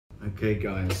Okay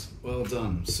guys, well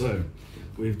done. So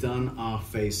we've done our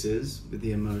faces with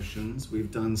the emotions. We've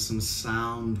done some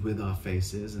sound with our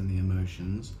faces and the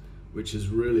emotions, which is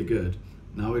really good.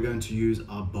 Now we're going to use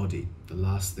our body, the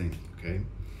last thing, okay?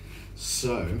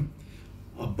 So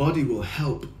our body will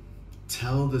help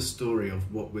tell the story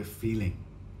of what we're feeling.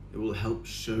 It will help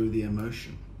show the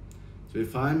emotion. So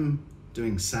if I'm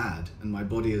doing sad and my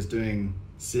body is doing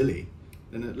silly,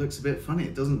 then it looks a bit funny.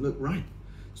 It doesn't look right.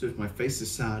 So if my face is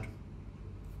sad,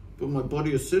 but my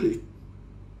body is silly,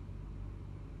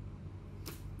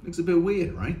 looks a bit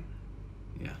weird, right?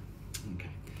 Yeah, okay.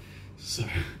 So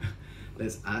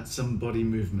let's add some body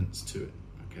movements to it,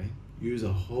 okay? Use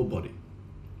a whole body.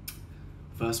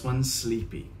 First one,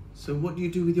 sleepy. So what do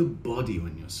you do with your body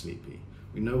when you're sleepy?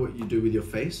 We know what you do with your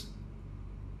face.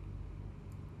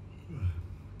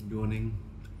 Yawning,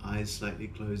 eyes slightly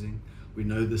closing. We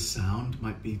know the sound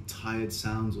might be tired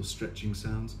sounds or stretching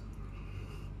sounds.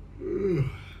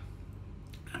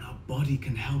 And our body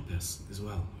can help us as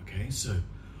well, okay? So,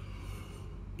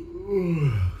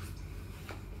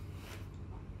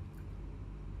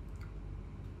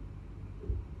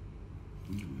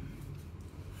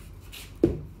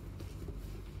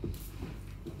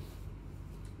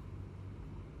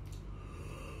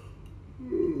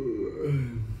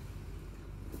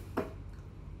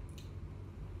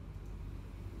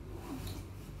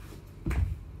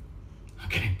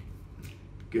 okay,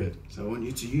 good. So I want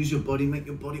you to use your body, make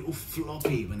your body all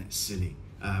floppy when it's silly,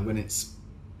 when it's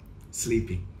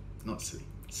sleepy, not silly,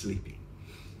 sleepy.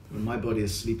 When my body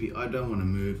is sleepy, I don't want to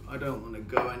move. I don't want to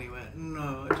go anywhere.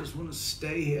 No, I just want to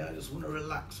stay here. I just want to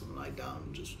relax and lie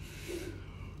down. Just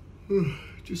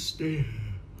stay here.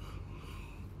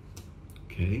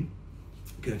 Okay,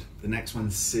 good. The next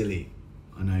one's silly.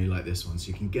 I know you like this one, so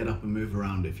you can get up and move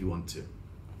around if you want to,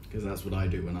 because that's what I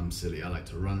do when I'm silly. I like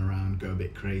to run around, go a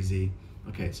bit crazy.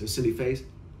 Okay, so silly face,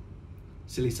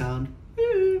 silly sound,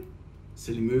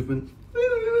 silly movement.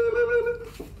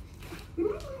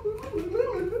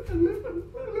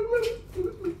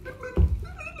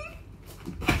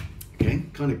 Okay,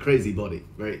 kind of crazy body,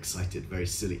 very excited, very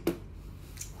silly.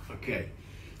 Okay,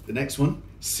 the next one,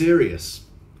 serious.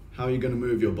 How are you going to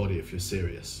move your body if you're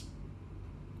serious?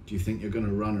 Do you think you're going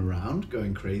to run around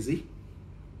going crazy?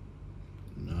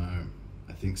 No,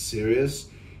 I think serious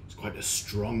is quite a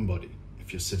strong body.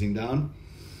 If you're sitting down,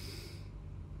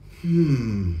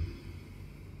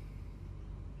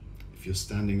 if you're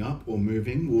standing up or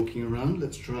moving, walking around,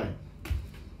 let's try.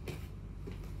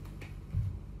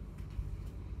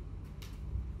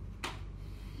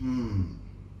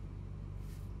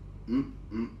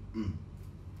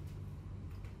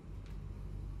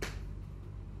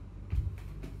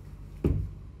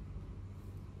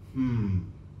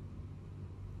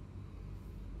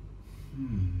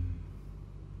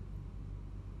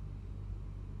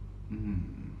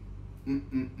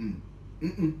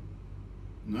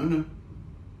 No.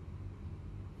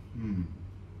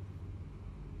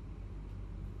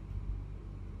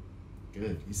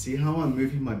 Good. You see how I'm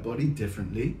moving my body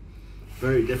differently?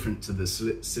 Very different to the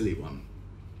silly one.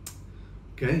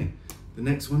 Okay, the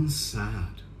next one's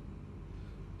sad.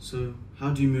 So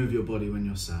how do you move your body when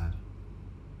you're sad?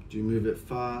 Do you move it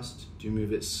fast? Do you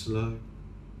move it slow?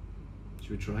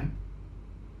 Should we try?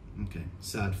 Okay,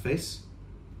 sad face.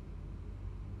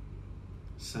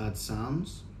 Sad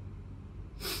sounds.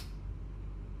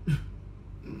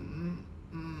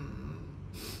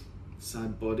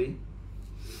 Sad body.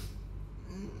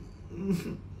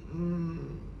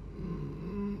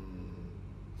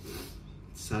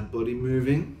 Sad body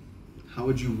moving. How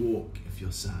would you walk if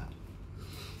you're sad?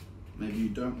 Maybe you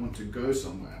don't want to go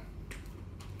somewhere.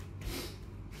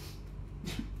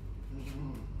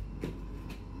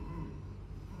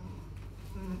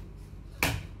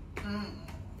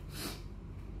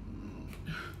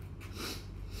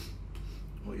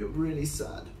 Or you're really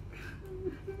sad.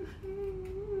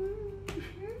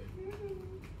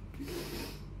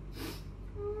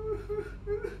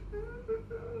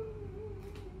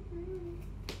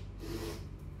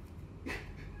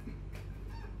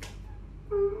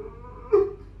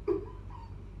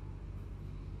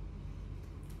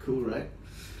 Cool, right?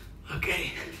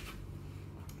 Okay,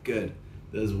 good.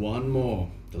 There's one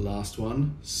more, the last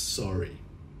one, sorry.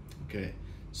 Okay,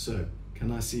 so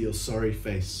can I see your sorry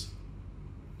face?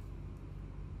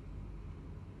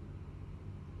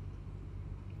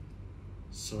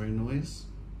 Sorry noise,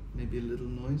 maybe a little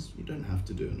noise. You don't have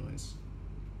to do a noise.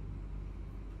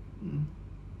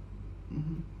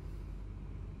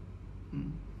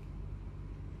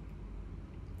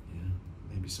 Yeah,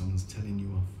 maybe someone's telling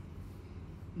you off.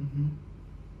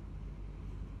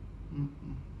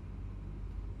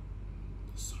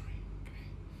 Sorry.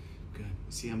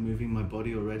 See, I'm moving my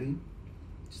body already.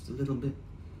 Just a little bit.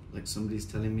 Like somebody's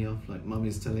telling me off, like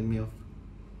mummy's telling me off.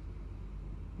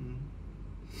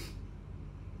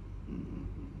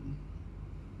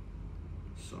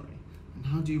 Sorry. And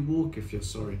how do you walk if you're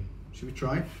sorry? Should we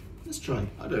try? Let's try.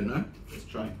 I don't know. Let's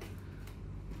try.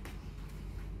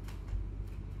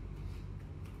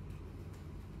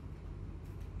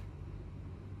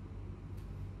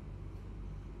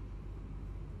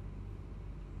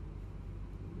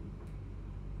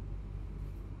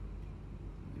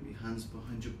 Maybe hands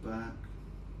behind your back.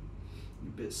 You're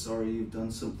a bit sorry you've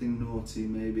done something naughty,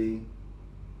 maybe.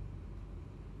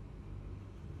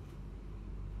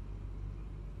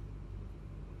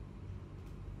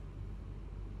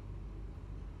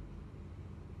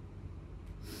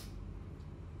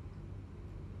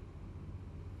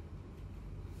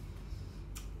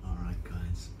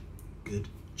 Good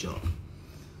job.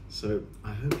 So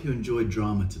I hope you enjoyed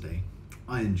drama today.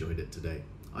 I enjoyed it today.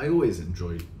 I always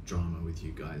enjoy drama with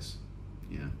you guys.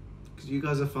 Yeah, because you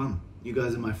guys are fun. You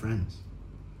guys are my friends.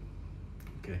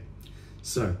 Okay,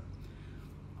 so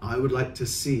I would like to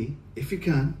see, if you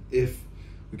can, if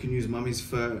we can use mummy's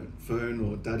phone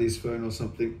or daddy's phone or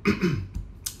something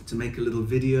to make a little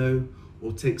video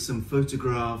or take some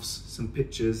photographs, some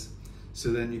pictures,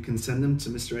 so then you can send them to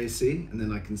Mr. AC and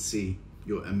then I can see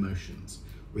your emotions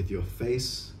with your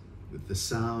face, with the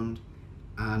sound,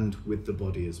 and with the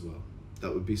body as well.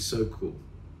 That would be so cool.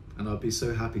 And I'll be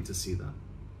so happy to see that.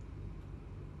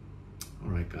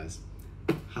 All right, guys.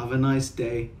 Have a nice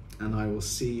day, and I will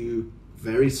see you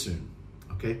very soon.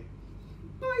 Okay?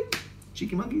 Bye,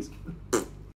 cheeky monkeys.